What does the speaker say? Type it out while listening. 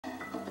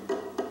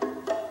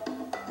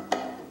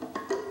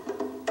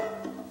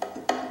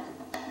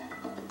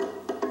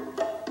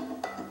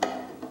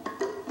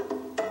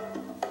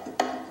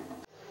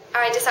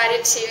I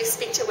decided to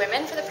speak to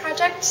women for the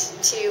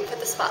project, to put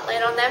the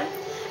spotlight on them,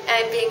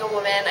 and being a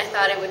woman, I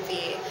thought it would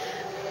be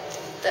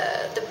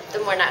the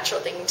more natural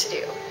thing to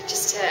do,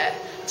 just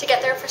to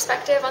get their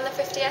perspective on the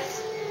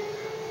 50th,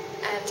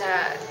 and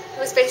it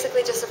was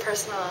basically just a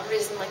personal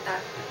reason like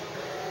that.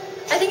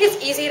 I think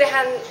it's easy to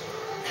hand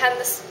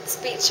the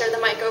speech or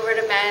the mic over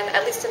to men,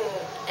 at least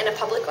in a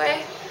public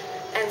way,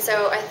 and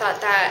so I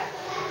thought that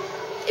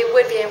it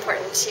would be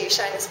important to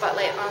shine the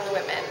spotlight on the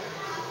women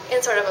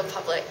in sort of a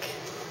public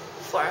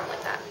forum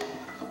like that.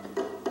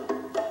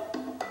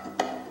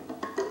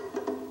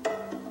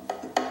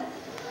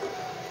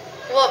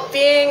 Well,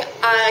 being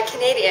a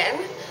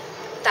Canadian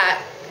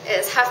that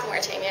is half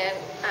Mauritanian,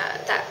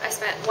 that I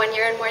spent 1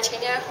 year in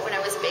Mauritania when I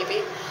was a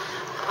baby,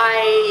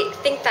 I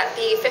think that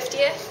the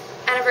 50th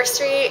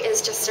anniversary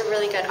is just a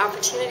really good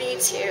opportunity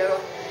to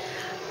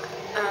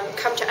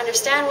come to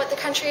understand what the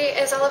country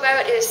is all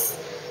about. It is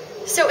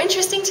so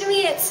interesting to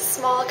me. It's a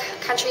small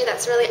country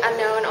that's really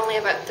unknown, only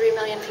about 3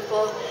 million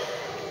people,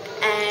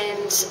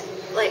 and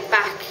like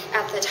back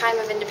at the time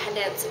of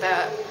independence,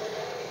 about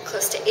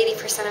close to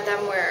 80% of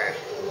them were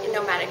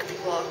nomadic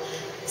people.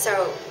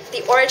 So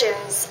the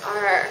origins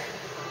are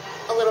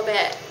a little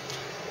bit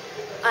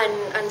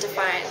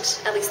undefined,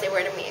 at least they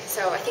were to me.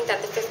 So I think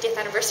that the 50th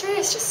anniversary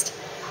is just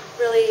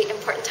really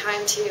important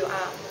time to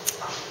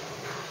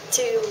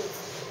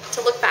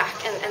look back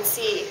and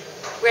see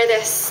where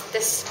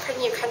this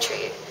pretty new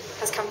country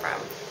has come from.